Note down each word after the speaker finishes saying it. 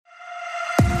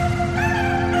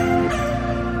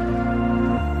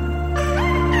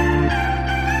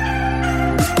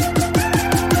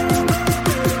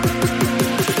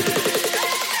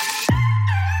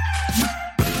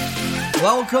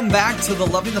Welcome back to the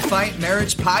Loving the Fight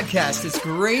Marriage Podcast. It's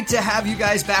great to have you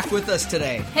guys back with us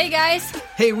today. Hey, guys.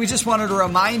 Hey, we just wanted to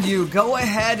remind you, go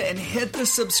ahead and hit the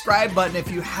subscribe button if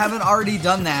you haven't already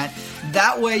done that.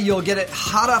 That way you'll get it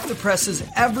hot off the presses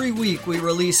every week we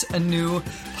release a new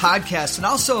podcast. And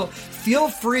also, feel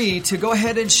free to go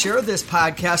ahead and share this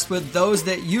podcast with those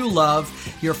that you love,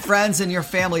 your friends and your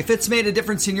family. If it's made a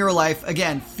difference in your life,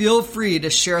 again, feel free to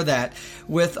share that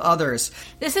with others.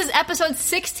 This is episode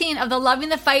 16 of the Loving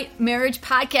the Fight Marriage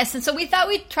Podcast. And so we thought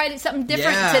we'd try something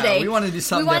different today. We wanted to do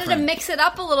something different. different. We wanted to mix it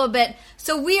up a little bit.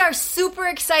 So we are super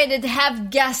excited to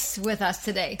have guests with us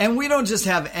today. And we don't just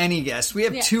have any guests. We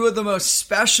have two of the most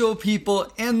special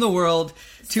people in the world.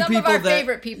 Some of our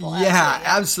favorite people. Yeah,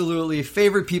 absolutely.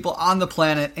 Favorite people on the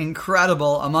planet.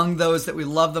 Incredible. Among those that we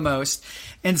love the most.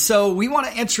 And so we want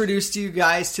to introduce to you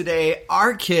guys today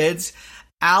our kids,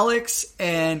 Alex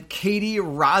and Katie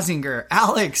Rosinger.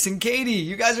 Alex and Katie,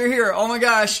 you guys are here. Oh my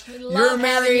gosh. You're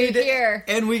married here.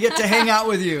 And we get to hang out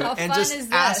with you and just is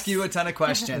ask you a ton of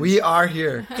questions. We are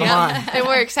here. Come on. And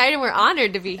we're excited. We're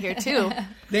honored to be here too.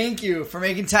 Thank you for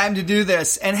making time to do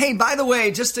this. And hey, by the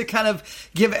way, just to kind of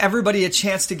give everybody a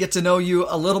chance to get to know you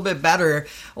a little bit better,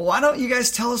 why don't you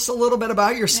guys tell us a little bit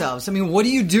about yourselves? I mean, what do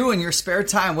you do in your spare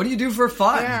time? What do you do for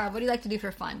fun? Yeah, what do you like to do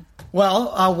for fun?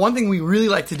 Well, one thing we really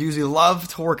like to do is we love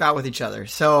to work out with each other.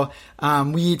 So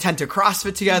we tend to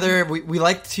CrossFit together. We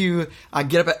like to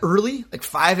get up early, like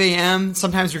 5 a.m.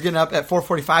 Sometimes we're getting up at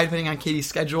 4:45, depending on Katie's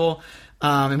schedule.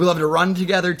 And we love to run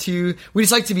together too. We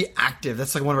just like to be active.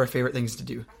 That's like one of our favorite things to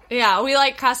do. Yeah, we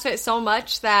like CrossFit so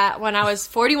much that when I was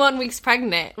 41 weeks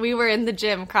pregnant, we were in the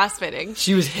gym CrossFitting.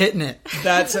 She was hitting it.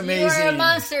 That's amazing. You're a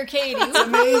monster, Katie. That's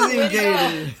amazing,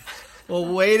 Katie. Well,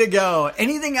 way to go.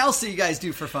 Anything else that you guys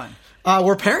do for fun?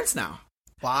 We're parents now.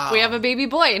 Wow. We have a baby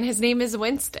boy, and his name is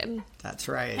Winston. That's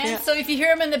right. And so if you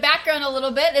hear him in the background a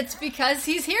little bit, it's because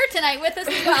he's here tonight with us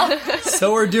as well.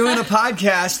 So we're doing a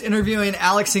podcast interviewing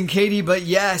Alex and Katie, but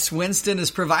yes, Winston is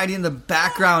providing the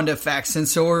background effects. And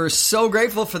so we're so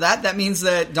grateful for that. That means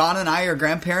that Dawn and I are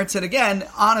grandparents. And again,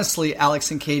 honestly,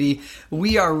 Alex and Katie,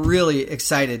 we are really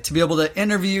excited to be able to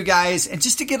interview you guys and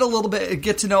just to get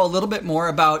to know a little bit more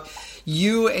about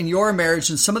you and your marriage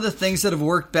and some of the things that have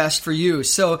worked best for you.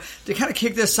 So to kind of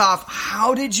kick this off,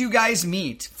 how did you guys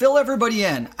meet? Fill everybody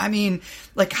in. I mean,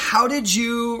 like, how did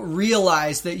you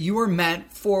realize that you were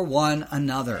meant for one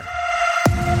another?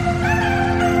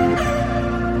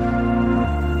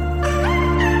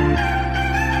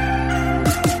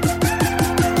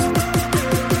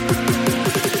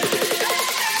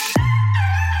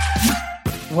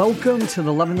 Welcome to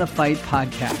the Loving the Fight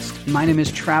podcast. My name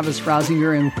is Travis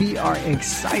Rosinger, and we are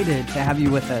excited to have you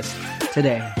with us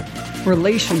today.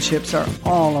 Relationships are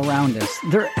all around us.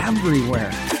 They're everywhere.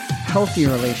 Healthy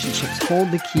relationships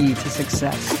hold the key to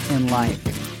success in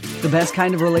life. The best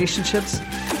kind of relationships,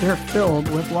 they're filled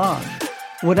with love.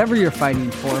 Whatever you're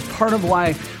fighting for, part of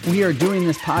why we are doing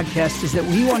this podcast is that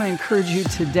we want to encourage you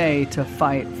today to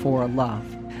fight for love.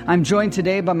 I'm joined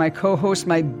today by my co-host,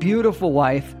 my beautiful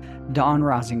wife, Dawn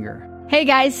Rosinger. Hey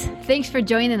guys, thanks for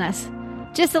joining us.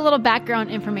 Just a little background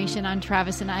information on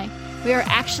Travis and I. We are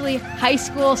actually high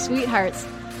school sweethearts,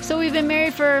 so we've been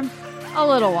married for a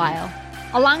little while.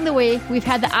 Along the way, we've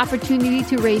had the opportunity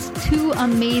to raise two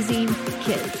amazing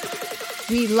kids.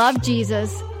 We love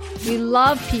Jesus, we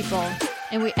love people,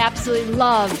 and we absolutely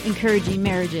love encouraging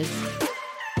marriages.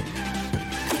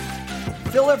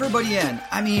 Fill everybody in.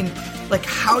 I mean, like,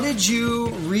 how did you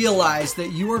realize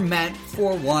that you were meant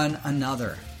for one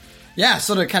another? Yeah,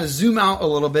 so to kind of zoom out a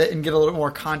little bit and get a little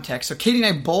more context. So Katie and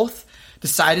I both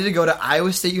decided to go to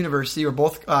Iowa State University. We're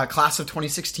both class of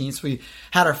 2016. So we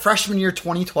had our freshman year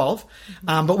 2012.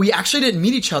 But we actually didn't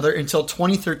meet each other until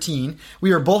 2013.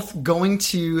 We were both going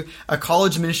to a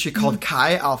college ministry called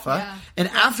Chi Alpha. Yeah. And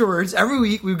afterwards, every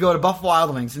week, we would go to Buffalo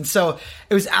Wild Wings. And so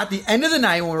it was at the end of the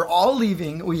night when we were all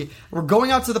leaving. We were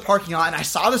going out to the parking lot, and I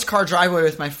saw this car drive away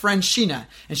with my friend Sheena.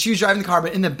 And she was driving the car.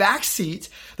 But in the back seat,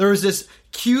 there was this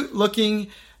cute-looking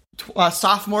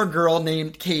sophomore girl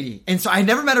named Katie. And so I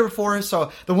never met her before.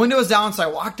 So the window was down. So I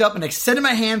walked up and extended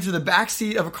my hand through the back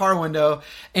seat of a car window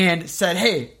and said,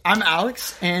 "Hey, I'm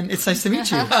Alex, and it's nice to meet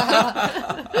you."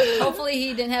 Hopefully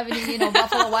he didn't have any,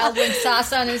 Buffalo Wild Wings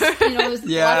sauce on his, left on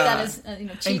his,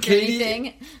 cheek or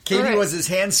anything. Katie, Right. was his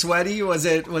hand sweaty? Was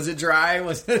it dry?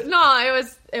 Was it? No,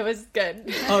 it was good.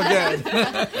 Oh, good.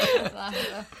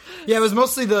 Yeah, it was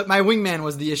mostly my wingman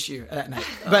was the issue that night,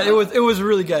 but it was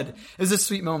really good. It was a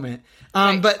sweet moment.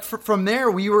 Right. But from there,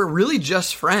 we were really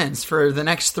just friends for the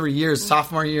next 3 years: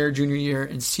 sophomore year, junior year,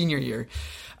 and senior year.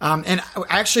 And I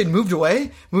actually had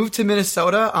moved to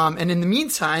Minnesota. And in the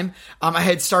meantime, I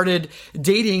had started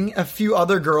dating a few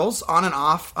other girls on and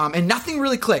off. And nothing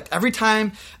really clicked. Every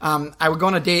time I would go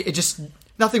on a date,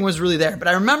 nothing was really there. But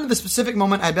I remember the specific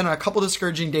moment. I'd been on a couple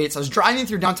discouraging dates. I was driving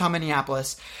through downtown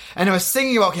Minneapolis, and I was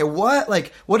thinking about, okay,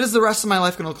 what is the rest of my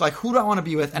life going to look like? Who do I want to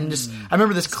be with? And I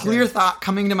remember this clear thought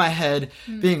coming to my head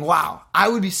being, wow, I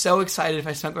would be so excited if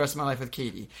I spent the rest of my life with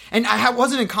Katie. And I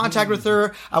wasn't in contact with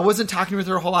her. I wasn't talking with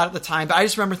her a whole lot at the time, but I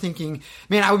just remember thinking,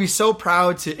 man, I would be so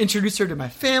proud to introduce her to my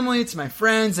family, to my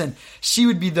friends, and she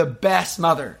would be the best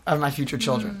mother of my future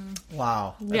children.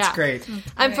 Wow, that's great.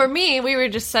 And for me, we were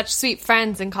just such sweet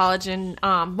friends in college. And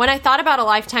when I thought about a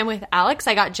lifetime with Alex,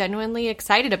 I got genuinely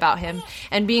excited about him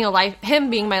and him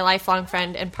being my lifelong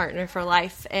friend and partner for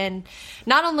life. And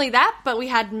not only that, but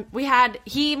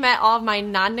he met all of my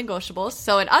non-negotiables.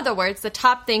 So in other words, the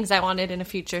top things I wanted in a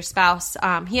future spouse.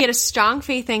 He had a strong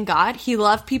faith in God. He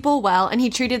loved people well, and he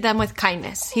treated them with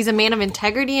kindness. He's a man of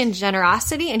integrity and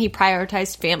generosity, and he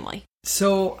prioritized family.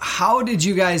 So how did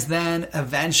you guys then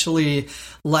eventually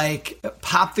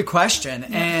pop the question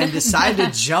and decide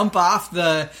to jump off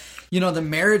the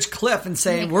marriage cliff and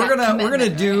say, we're gonna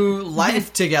do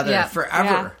life together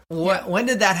forever? Yeah. When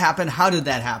did that happen? How did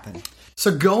that happen?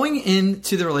 So going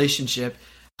into the relationship,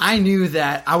 I knew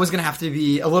that I was going to have to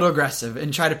be a little aggressive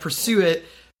and try to pursue it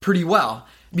pretty well.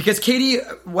 Because Katie,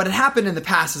 what had happened in the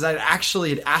past is I had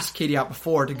asked Katie out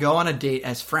before to go on a date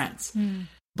as friends.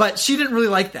 But she didn't really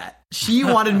like that. She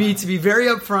wanted me to be very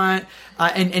upfront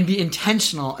and be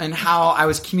intentional in how I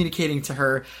was communicating to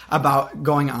her about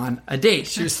going on a date.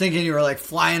 She was thinking you were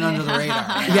flying under the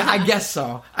radar. Yeah, I guess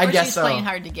so. She's playing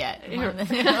hard to get.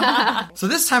 So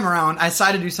this time around, I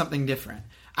decided to do something different.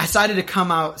 I decided to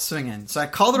come out swinging. So I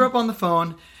called her up on the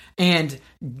phone and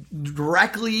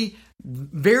directly,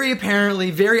 very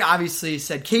apparently, very obviously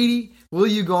said, Katie, will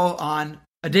you go on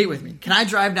a date with me? Can I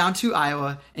drive down to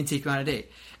Iowa and take you on a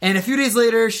date? And a few days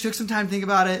later, she took some time to think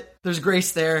about it. There's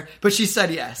grace there, but she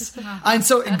said yes. And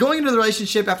so going into the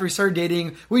relationship after we started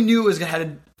dating, we knew it was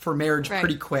headed for marriage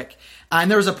pretty quick. And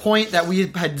there was a point that we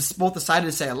had both decided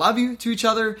to say I love you to each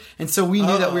other. And so we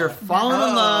knew that we were falling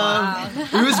in love.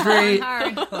 Wow. It was great.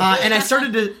 And I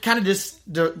started to kind of just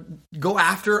go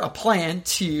after a plan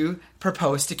to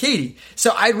propose to Katie.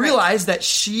 So I realized that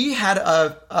she had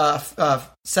a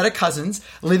set of cousins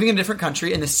living in a different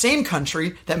country, in the same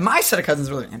country that my set of cousins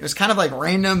were living in. It was kind of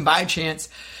random, by chance.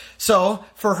 So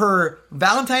for her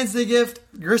Valentine's Day gift,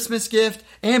 Christmas gift,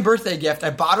 and birthday gift, I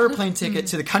bought her a plane ticket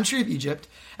to the country of Egypt,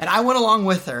 and I went along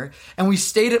with her, and we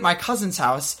stayed at my cousin's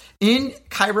house in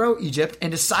Cairo, Egypt,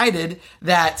 and decided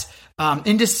that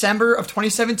in December of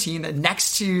 2017,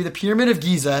 next to the Pyramid of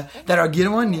Giza, that I would get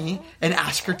on one knee and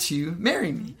ask her to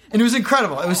marry me. And it was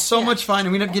incredible. It was so much fun,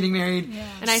 and we ended up getting married. Yeah.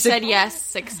 And I said yes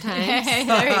 6 times.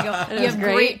 There you go. You have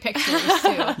great pictures,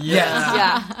 too.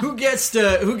 Yeah. Who gets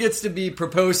to be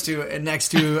proposed to next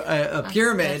to a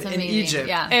pyramid in Egypt?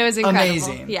 Yeah. It was incredible.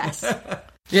 Amazing. Yes.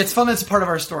 Yeah, it's fun. That's a part of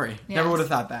our story. Yes. Never would have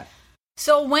thought that.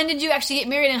 So when did you actually get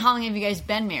married, and how long have you guys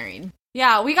been married?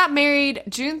 Yeah, we got married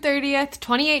June 30th,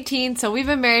 2018, so we've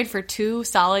been married for 2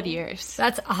 solid years.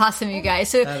 That's awesome, you guys.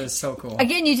 So that is so cool.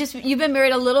 Again, you've been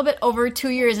married a little bit over 2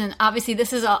 years, and obviously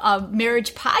this is a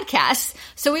marriage podcast,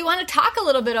 so we want to talk a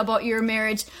little bit about your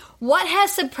marriage. What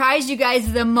has surprised you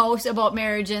guys the most about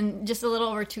marriage in just a little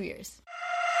over 2 years?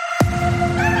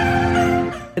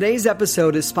 Today's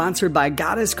episode is sponsored by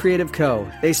Goddess Creative Co.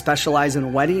 They specialize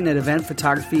in wedding and event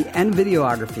photography and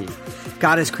videography.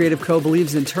 Goddess Creative Co.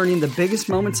 believes in turning the biggest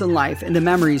moments in life into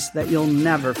memories that you'll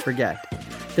never forget.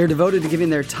 They're devoted to giving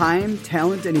their time,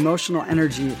 talent, and emotional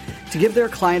energy to give their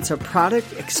clients a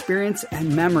product, experience,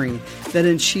 and memory that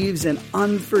achieves an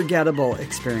unforgettable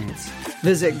experience.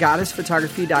 Visit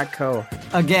goddessphotography.co.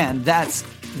 Again, that's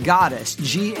Goddess,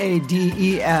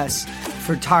 G-A-D-E-S,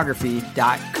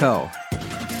 photography.co.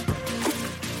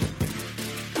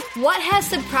 What has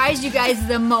surprised you guys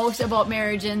the most about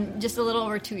marriage in just a little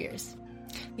over 2 years?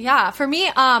 Yeah, for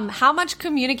me, how much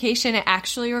communication it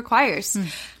actually requires.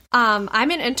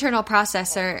 I'm an internal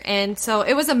processor, and so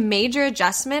it was a major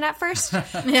adjustment at first.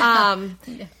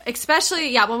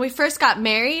 Especially, when we first got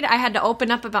married, I had to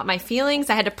open up about my feelings.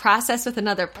 I had to process with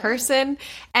another person,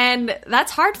 and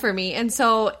that's hard for me. And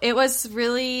so it was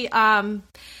really a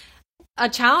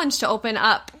challenge to open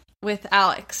up with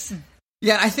Alex.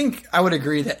 Yeah, I think I would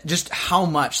agree that just how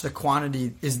much the quantity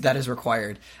that is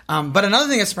required. But another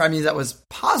thing that surprised me that was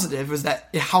positive was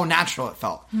that how natural it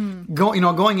felt.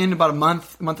 Going in about a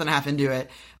month and a half into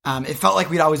it, it felt like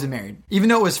we'd always been married. Even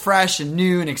though it was fresh and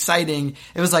new and exciting,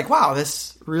 it was like, wow,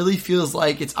 this really feels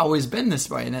like it's always been this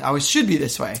way and it always should be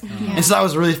this way. And so that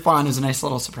was really fun. It was a nice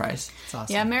little surprise. It's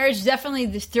awesome. Yeah, marriage definitely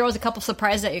throws a couple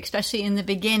surprises at you, especially in the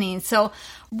beginning. So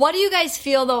what do you guys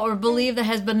feel, though, or believe that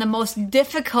has been the most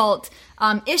difficult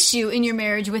issue in your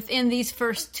marriage within these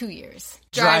first 2 years?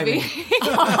 Driving.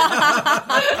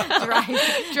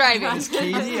 Driving. Is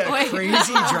Katie a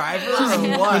crazy driver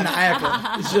or what?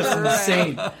 Maniacal. It's just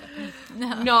insane.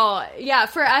 No, yeah,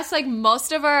 for us, like,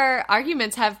 most of our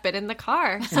arguments have been in the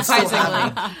car,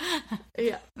 surprisingly.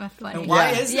 That's funny. And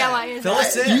why Yeah. is that? Yeah, why is Fill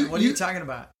us that? in. What are you talking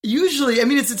about? Usually, I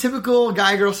mean, it's a typical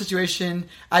guy-girl situation.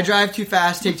 I drive too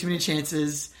fast, take too many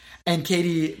chances, and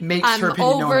Katie makes her I'm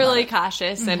opinion known about overly it.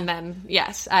 cautious, and then,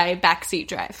 yes, I backseat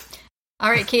drive. All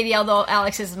right, Katie, although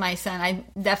Alex is my son, I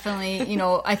definitely,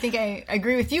 I think I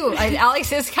agree with you.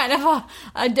 Alex is kind of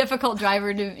a difficult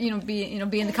driver to, be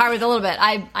in the car with a little bit.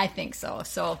 I think so.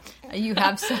 So you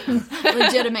have some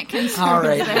legitimate concerns All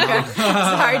right, there.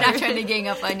 Sorry, not trying to gang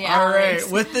up on you, All Alex.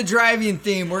 right, with the driving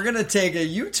theme, we're going to take a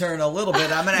U-turn a little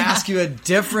bit. I'm going to ask you a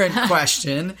different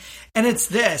question, and it's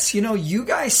this. You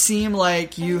guys seem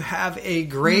like you have a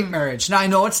great marriage. Now, I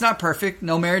know it's not perfect.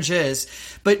 No marriage is.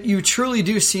 But you truly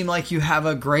do seem like you have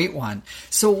a great one.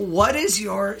 So what is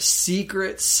your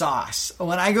secret sauce?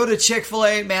 When I go to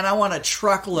Chick-fil-A, man, I want a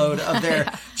truckload of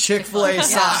their Chick-fil-A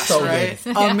sauce, So right?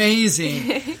 good.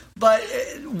 Amazing. But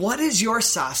what is your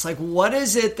sauce? Like, what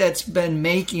is it that's been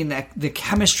making the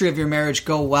chemistry of your marriage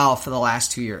go well for the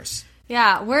last 2 years?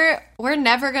 Yeah, we're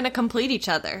never going to complete each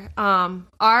other.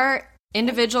 Our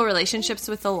individual relationships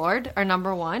with the Lord are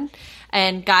number one,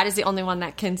 and God is the only one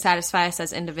that can satisfy us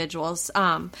as individuals.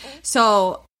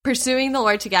 So pursuing the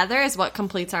Lord together is what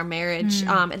completes our marriage.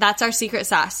 That's our secret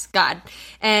sauce, God.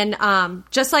 And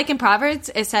just like in Proverbs,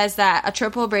 it says that a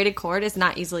triple braided cord is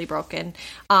not easily broken.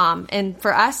 And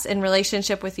for us, in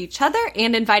relationship with each other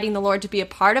and inviting the Lord to be a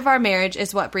part of our marriage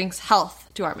is what brings health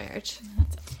to our marriage.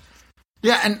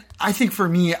 Yeah, and I think for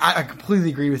me, I completely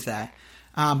agree with that.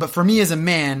 But for me as a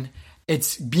man,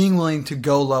 it's being willing to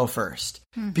go low first.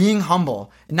 Being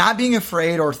humble, not being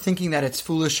afraid or thinking that it's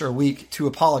foolish or weak to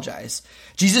apologize.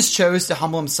 Jesus chose to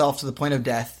humble himself to the point of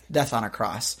death on a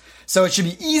cross. So it should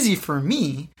be easy for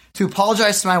me to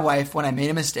apologize to my wife when I made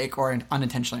a mistake or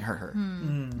unintentionally hurt her.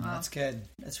 That's good.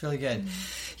 That's really good.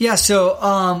 Yeah,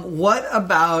 so what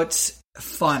about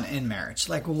fun in marriage?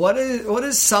 Like, what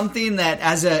is something that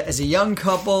as a young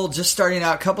couple just starting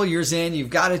out, a couple years in, you've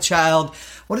got a child,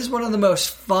 what is one of the most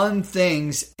fun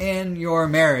things in your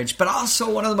marriage, but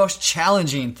also one of the most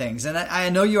challenging things? And I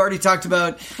know you already talked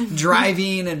about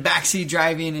driving and backseat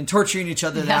driving and torturing each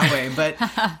other that way,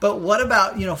 but what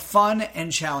about fun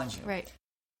and challenging? Right.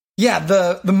 Yeah,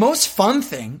 the most fun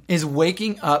thing is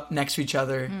waking up next to each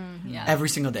other every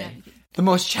single day. The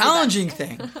most challenging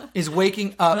thing is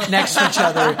waking up next to each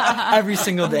other every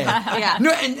single day. Yeah.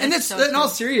 No, and that's in all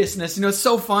seriousness, it's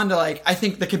so fun to I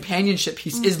think the companionship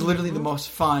piece is literally the most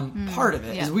fun part of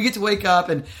it. Is we get to wake up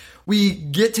and we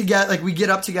get together, we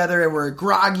get up together and we're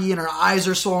groggy and our eyes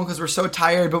are swollen because we're so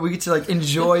tired, but we get to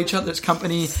enjoy each other's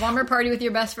company. Slumber party with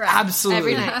your best friend.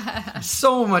 Absolutely. Every night.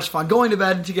 So much fun. Going to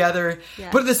bed together.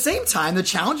 Yeah. But at the same time, the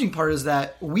challenging part is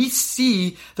that we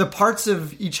see the parts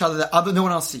of each other that no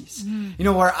one else sees.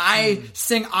 Where I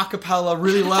sing a cappella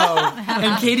really low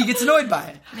and Katie gets annoyed by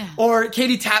it. Or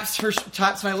Katie taps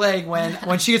my leg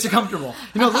when she gets uncomfortable.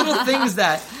 Little things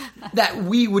that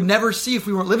we would never see if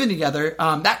we weren't living together.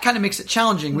 That kind of makes it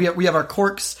challenging. We have our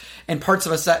quirks and parts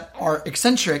of us that are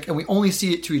eccentric, and we only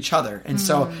see it to each other. And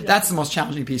so that's the most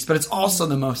challenging piece, but it's also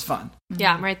the most fun.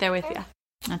 Yeah, I'm right there with you.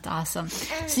 That's awesome.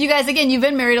 So you guys, again, you've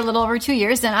been married a little over 2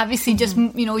 years, and obviously just,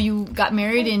 you got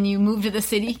married and you moved to the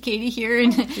city, Katie, here in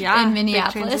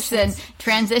Minneapolis, and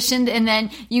transitioned. And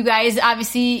then you guys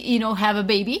obviously, have a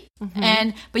baby.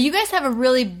 But you guys have a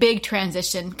really big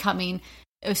transition coming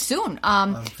soon.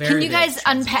 Can you guys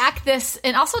unpack this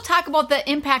and also talk about the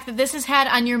impact that this has had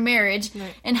on your marriage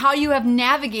and how you have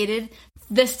navigated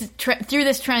this through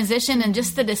this transition and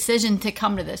just the decision to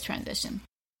come to this transition?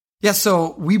 Yeah,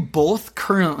 so we both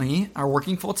currently are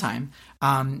working full-time,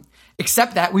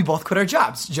 except that we both quit our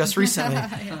jobs just recently.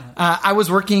 I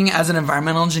was working as an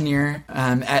environmental engineer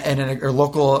at a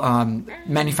local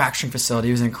manufacturing facility.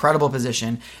 It was an incredible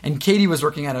position. And Katie was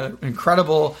working at an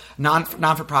incredible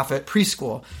non-for-profit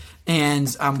preschool.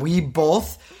 And we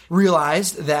both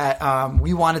realized that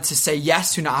we wanted to say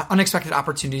yes to an unexpected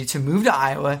opportunity to move to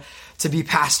Iowa to be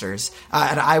pastors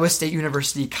at Iowa State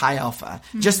University Chi Alpha.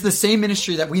 Just the same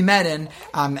ministry that we met in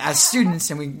as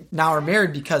students and we now are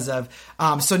married because of.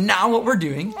 So now what we're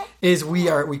doing is we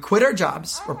quit our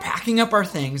jobs, we're packing up our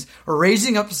things, we're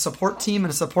raising up a support team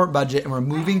and a support budget, and we're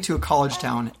moving to a college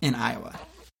town in Iowa.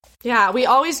 Yeah, we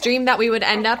always dreamed that we would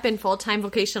end up in full-time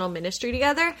vocational ministry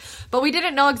together, but we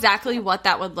didn't know exactly what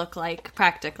that would look like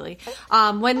practically.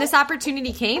 When this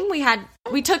opportunity came,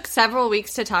 we took several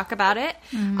weeks to talk about it.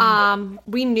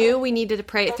 We knew we needed to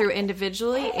pray it through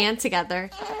individually and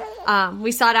together.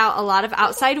 We sought out a lot of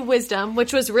outside wisdom,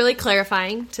 which was really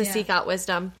clarifying to seek out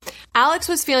wisdom. Alex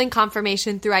was feeling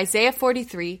confirmation through Isaiah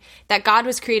 43 that God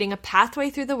was creating a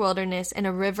pathway through the wilderness and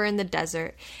a river in the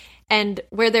desert. And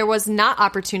where there was not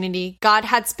opportunity, God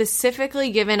had specifically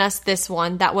given us this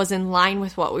one that was in line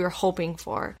with what we were hoping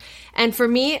for. And for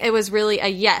me, it was really a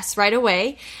yes right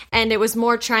away. And it was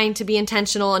more trying to be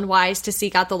intentional and wise to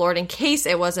seek out the Lord in case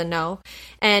it was a no.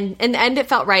 And in the end, it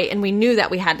felt right. And we knew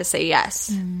that we had to say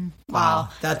yes. Wow.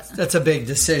 That's a big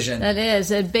decision. That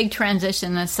is a big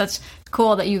transition. That's such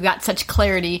cool that you got such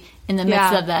clarity in the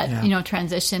midst of that,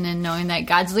 transition and knowing that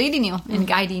God's leading you and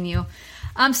guiding you.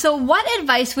 So what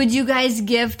advice would you guys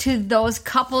give to those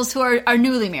couples who are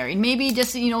newly married? Maybe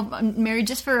just, married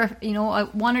just for,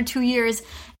 1 or 2 years,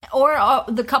 or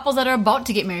the couples that are about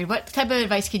to get married. What type of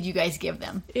advice could you guys give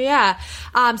them? Yeah.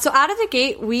 So out of the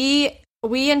gate, we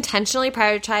intentionally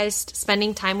prioritized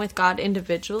spending time with God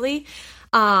individually.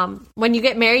 When you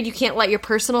get married, you can't let your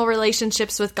personal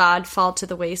relationships with God fall to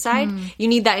the wayside. You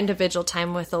need that individual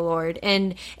time with the Lord.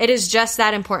 And it is just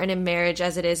that important in marriage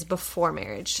as it is before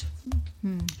marriage.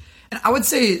 And I would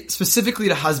say specifically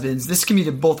to husbands, this can be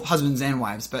to both husbands and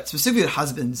wives, but specifically to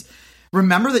husbands,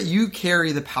 remember that you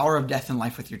carry the power of death and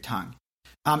life with your tongue.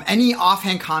 Any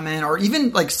offhand comment or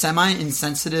even like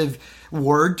semi-insensitive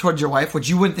word towards your wife, which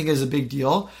you wouldn't think is a big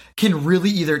deal, can really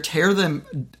either tear them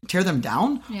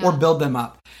down or build them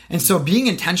up. And so being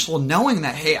intentional, knowing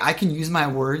that, hey, I can use my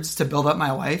words to build up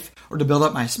my wife or to build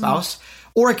up my spouse,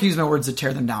 or I can use my words to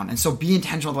tear them down. And so be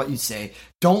intentional with what you say.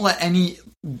 Don't let any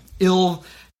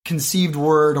ill-conceived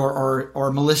word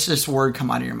or malicious word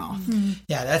come out of your mouth.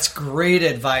 Yeah, that's great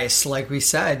advice. Like we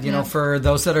said, for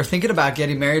those that are thinking about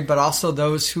getting married, but also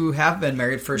those who have been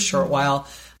married for a short while,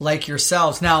 like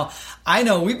yourselves. Now, I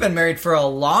know we've been married for a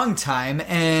long time,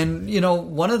 and,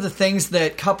 one of the things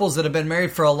that couples that have been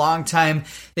married for a long time,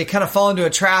 they kind of fall into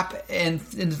a trap and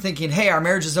into thinking, hey, our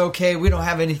marriage is okay, we don't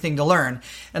have anything to learn.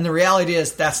 And the reality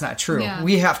is that's not true. Yeah.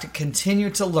 We have to continue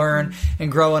to learn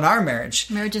and grow in our marriage.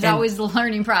 Marriage is always the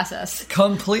learning process.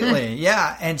 Completely,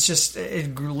 yeah. And it's just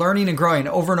learning and growing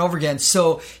over and over again.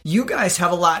 So you guys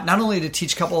have a lot, not only to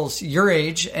teach couples your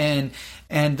age and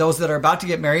those that are about to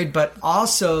get married, but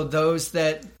also those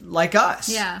that, like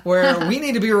us, where we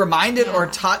need to be reminded or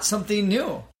taught something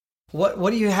new. What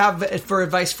do you have for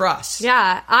advice for us?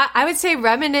 Yeah, I would say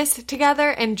reminisce together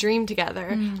and dream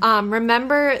together.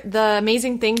 Remember the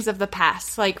amazing things of the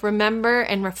past. Like, remember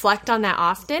and reflect on that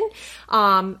often,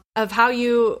 of how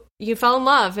you fell in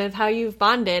love, of how you've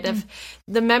bonded, of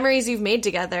the memories you've made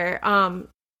together.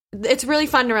 It's really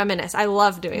fun to reminisce. I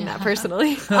love doing that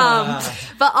personally.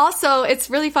 But also it's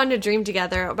really fun to dream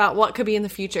together about what could be in the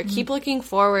future. Keep looking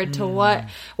forward to what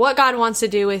God wants to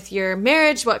do with your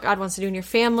marriage, what God wants to do in your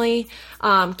family.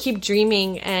 Keep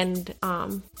dreaming and,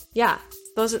 that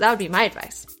would be my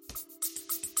advice.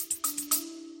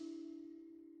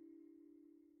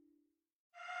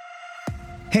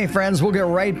 Hey friends, we'll get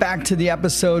right back to the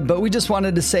episode, but we just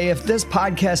wanted to say if this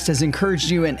podcast has encouraged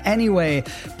you in any way,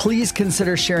 please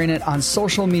consider sharing it on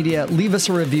social media, leave us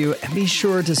a review, and be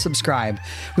sure to subscribe.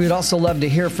 We would also love to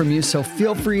hear from you, so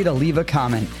feel free to leave a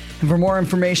comment. And for more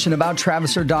information about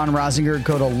Travis or Dawn Rosinger,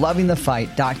 go to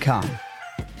lovingthefight.com.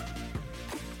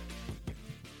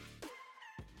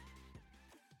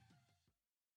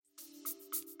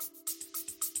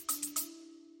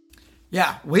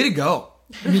 Yeah, way to go.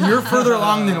 I mean, you're further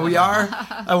along than we are.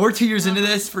 We're 2 years into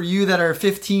this. For you that are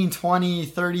 15, 20,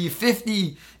 30,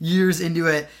 50 years into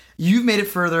it, you've made it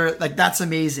further. Like, that's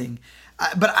amazing.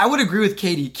 But I would agree with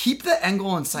Katie. Keep the end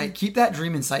goal in sight. Keep that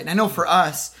dream in sight. And I know for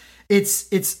us, it's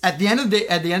at the end of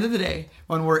the day,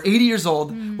 when we're 80 years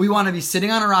old, we want to be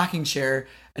sitting on a rocking chair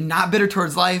and not bitter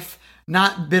towards life,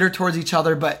 not bitter towards each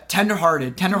other, but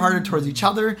tenderhearted towards each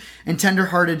other and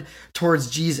tenderhearted towards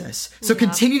Jesus. So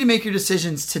continue to make your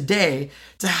decisions today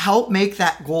to help make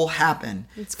that goal happen.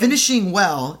 Finishing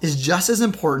well is just as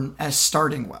important as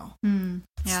starting well.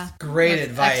 Great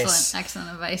advice.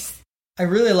 Excellent advice. I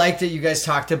really like that you guys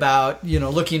talked about,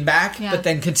 looking back, but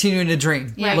then continuing to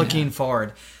dream, looking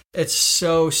forward. It's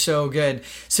so, so good.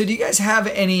 So do you guys have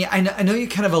any, I know you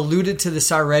kind of alluded to this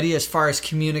already as far as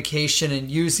communication and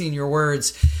using your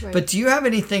words, but do you have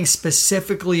anything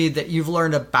specifically that you've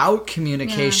learned about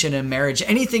communication and marriage?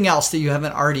 Anything else that you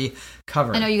haven't already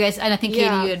covered? I know you guys, and I think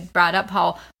Katie, you had brought up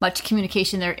how much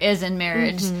communication there is in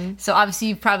marriage. So obviously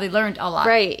you've probably learned a lot.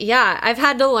 Right. Yeah. I've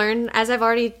had to learn, as I've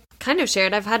already kind of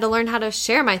shared, I've had to learn how to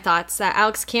share my thoughts, that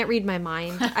Alex can't read my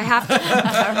mind. I have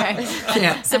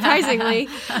to, surprisingly.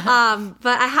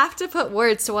 But I have to put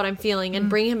words to what I'm feeling and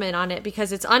bring him in on it,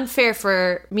 because it's unfair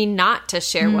for me not to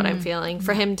share what I'm feeling,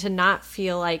 for him to not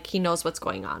feel like he knows what's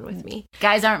going on with me.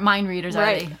 Guys aren't mind readers, are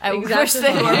they? I Exactly. wish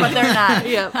they were, but they're not.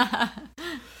 Yep.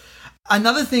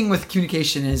 Another thing with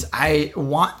communication is I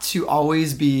want to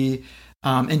always be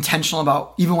intentional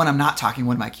about, even when I'm not talking,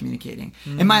 what am I communicating?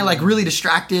 Am I like really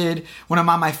distracted when I'm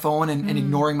on my phone and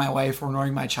ignoring my wife or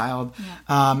ignoring my child?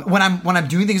 When I'm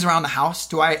doing things around the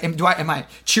house, am I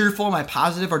cheerful? Am I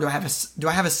positive, or do I have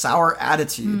a sour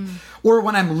attitude? Or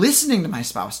when I'm listening to my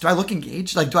spouse, do I look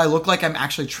engaged? Like, do I look like I'm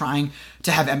actually trying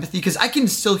to have empathy? Because I can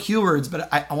still hear words,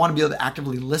 but I want to be able to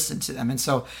actively listen to them. And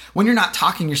so when you're not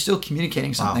talking, you're still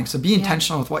communicating something. So be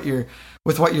intentional with what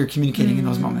you're communicating in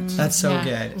those moments. That's so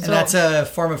good. And that's a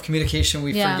form of communication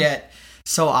we forget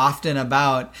so often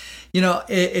about.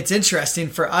 It's interesting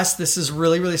for us. This is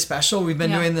really, really special. We've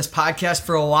been doing this podcast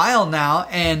for a while now,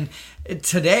 and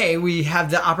today we have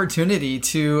the opportunity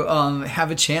to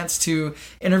have a chance to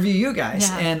interview you guys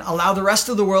and allow the rest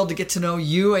of the world to get to know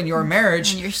you and your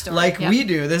marriage and your story. like we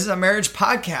do. This is a marriage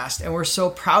podcast, and we're so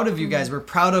proud of you guys. We're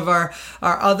proud of our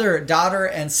other daughter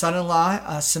and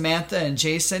son-in-law, Samantha and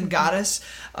Jason, Goddess.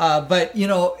 But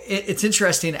it's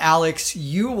interesting, Alex,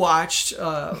 you watched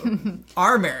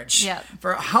our marriage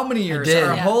for how many years?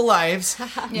 Our whole lives.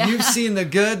 You've seen the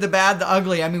good, the bad, the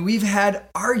ugly. I mean, we've had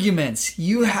arguments.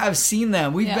 You have seen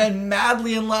them. We've been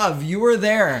madly in love. You were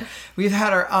there. We've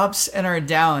had our ups and our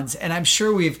downs, and I'm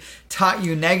sure we've taught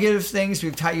you negative things.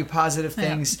 We've taught you positive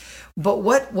things. But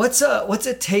what's a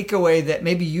takeaway that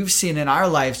maybe you've seen in our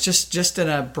lives, just in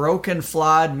a broken,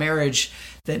 flawed marriage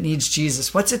that needs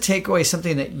Jesus? What's a takeaway,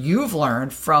 something that you've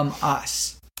learned from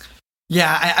us?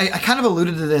 Yeah, I kind of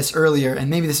alluded to this earlier, and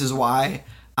maybe this is why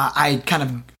I kind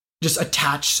of just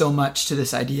attached so much to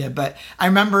this idea. But I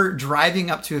remember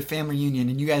driving up to a family reunion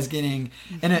and you guys getting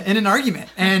in an argument,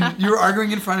 and you were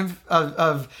arguing in front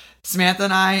of Samantha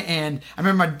and I, and I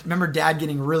remember Dad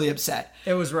getting really upset.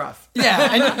 It was rough.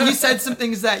 Yeah, and he said some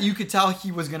things that you could tell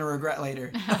he was going to regret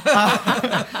later.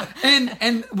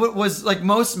 And what was like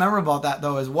most memorable about that,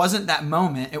 though, wasn't that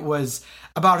moment. It was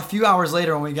about a few hours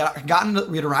later when we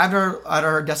had arrived at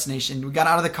our destination. We got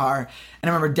out of the car, and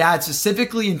I remember Dad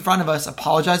specifically in front of us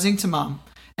apologizing to Mom,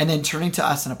 and then turning to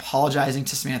us and apologizing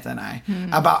to Samantha and I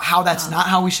about how that's not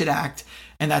how we should act.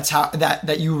 And that's how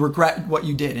that you regret what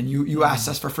you did, and you asked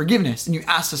us for forgiveness, and you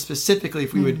asked us specifically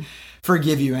if we would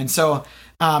forgive you. And so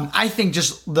I think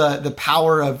just the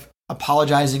power of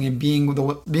apologizing and being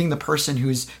the person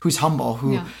who's humble,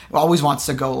 who always wants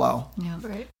to go low. Yeah,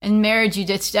 right. In marriage,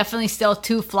 it's definitely still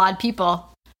two flawed people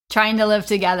trying to live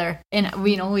together, and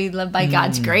we live by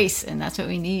God's grace, and that's what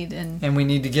we need. And we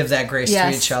need to give that grace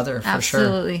to each other for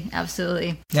sure.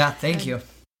 Absolutely. Yeah, thank you.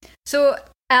 So,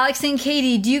 Alex and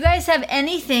Katie, do you guys have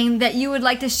anything that you would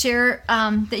like to share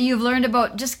that you've learned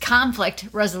about just conflict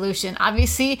resolution?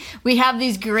 Obviously, we have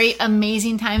these great,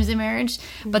 amazing times in marriage,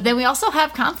 but then we also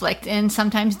have conflict, and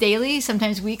sometimes daily,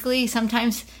 sometimes weekly,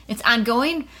 sometimes it's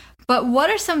ongoing. But what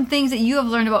are some things that you have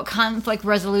learned about conflict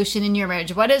resolution in your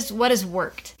marriage? What has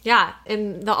worked? Yeah,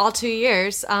 in the all 2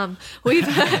 years, we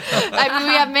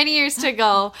have many years to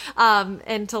go,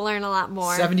 and to learn a lot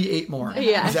more. 78 more.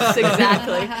 Yes,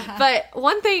 exactly. But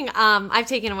one thing I've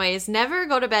taken away is never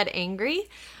go to bed angry.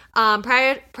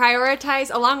 Prioritize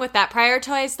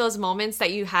those moments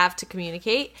that you have to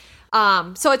communicate.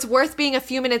 So it's worth being a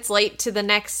few minutes late to the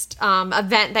next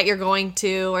event that you're going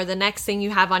to, or the next thing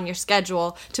you have on your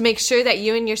schedule, to make sure that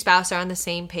you and your spouse are on the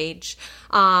same page.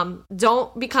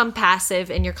 Don't become passive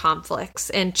in your conflicts,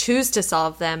 and choose to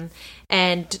solve them,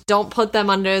 and don't put them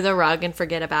under the rug and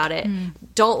forget about it.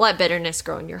 Don't let bitterness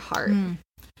grow in your heart.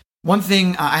 One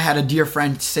thing I had a dear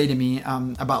friend say to me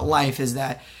about life is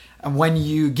that when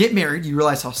you get married, you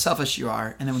realize how selfish you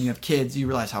are. And then when you have kids, you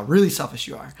realize how really selfish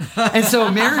you are. And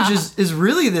so marriage is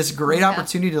really this great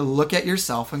opportunity to look at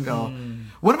yourself and go,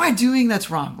 what am I doing that's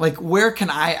wrong? Like, where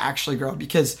can I actually grow?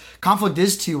 Because conflict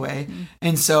is two-way.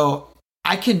 And so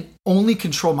I can only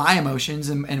control my emotions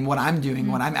and what I'm doing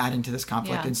when I'm adding to this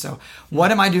conflict. Yeah. And so what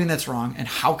am I doing that's wrong, and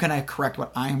how can I correct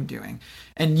what I'm doing?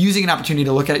 And using an opportunity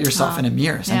to look at yourself in a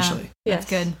mirror, essentially. Yeah, that's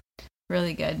good.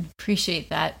 Really good. Appreciate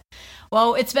that.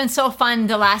 Well, it's been so fun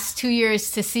the last 2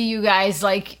 years to see you guys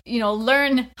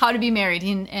learn how to be married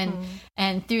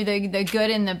and through the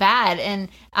good and the bad. And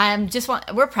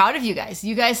we're proud of you guys.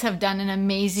 You guys have done an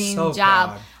amazing So job.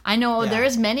 proud. I know Yeah.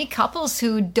 there's many couples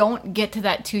who don't get to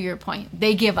that 2-year point.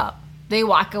 They give up. They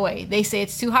walk away. They say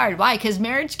it's too hard. Why? Because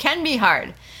marriage can be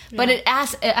hard. But it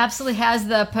absolutely has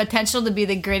the potential to be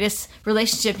the greatest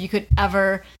relationship you could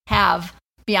ever have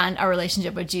beyond our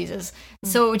relationship with Jesus.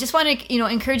 So just want to,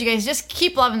 encourage you guys, just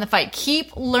keep loving the fight.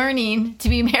 Keep learning to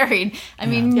be married. I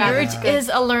mean, marriage is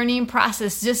a learning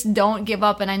process. Just don't give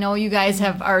up. And I know you guys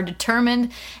are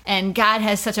determined, and God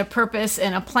has such a purpose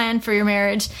and a plan for your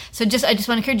marriage. So I just want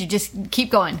to encourage you, just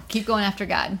keep going after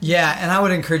God. Yeah, and I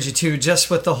would encourage you too, just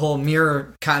with the whole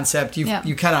mirror concept, you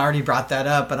kind of already brought that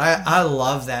up, but I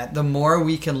love that. The more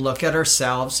we can look at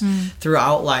ourselves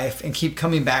throughout life and keep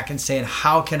coming back and saying,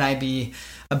 how can I be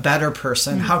a better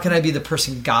person? How can I be the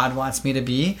person God wants me to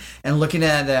be? And looking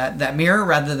at that mirror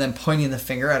rather than pointing the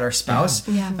finger at our spouse.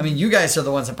 Yeah. I mean, you guys are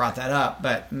the ones that brought that up,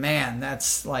 but man,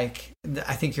 that's like,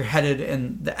 I think you're headed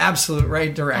in the absolute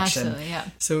right direction. Absolutely, yeah.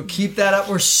 So keep that up.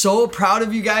 We're so proud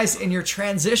of you guys in your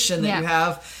transition that you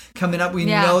have coming up. We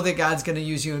know that God's going to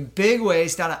use you in big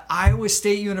ways down at Iowa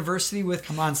State University with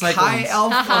Chi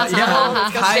Alpha.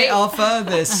 Chi Alpha,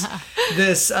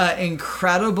 this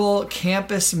incredible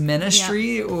campus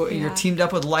ministry. You're teamed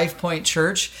up with Life Point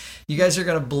Church. You guys are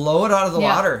going to blow it out of the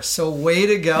water. So way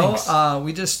to go.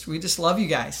 We just love you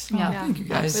guys. Yeah. Thank you,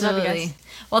 guys. Absolutely. We love you guys.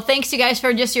 Well, thanks you guys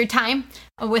for just your time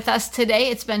with us today.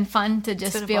 It's been fun to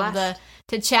just be able to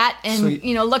chat and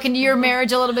look into your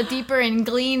marriage a little bit deeper and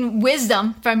glean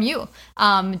wisdom from you.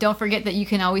 Don't forget that you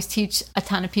can always teach a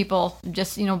ton of people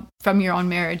just from your own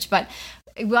marriage. But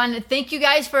we want to thank you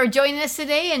guys for joining us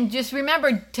today, and just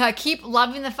remember to keep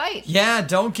loving the fight. Yeah,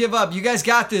 don't give up. You guys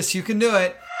got this. You can do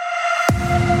it.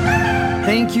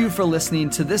 Thank you for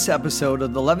listening to this episode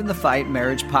of the Loving the Fight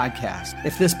Marriage Podcast.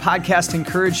 If this podcast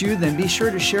encouraged you, then be sure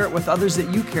to share it with others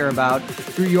that you care about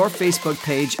through your Facebook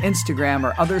page, Instagram,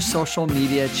 or other social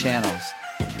media channels.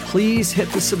 Please hit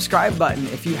the subscribe button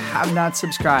if you have not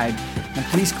subscribed, and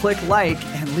please click like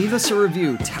and leave us a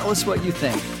review. Tell us what you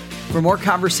think. For more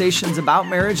conversations about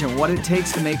marriage and what it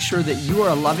takes to make sure that you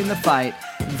are loving the fight,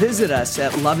 visit us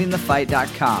at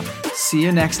lovingthefight.com. See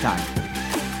you next time.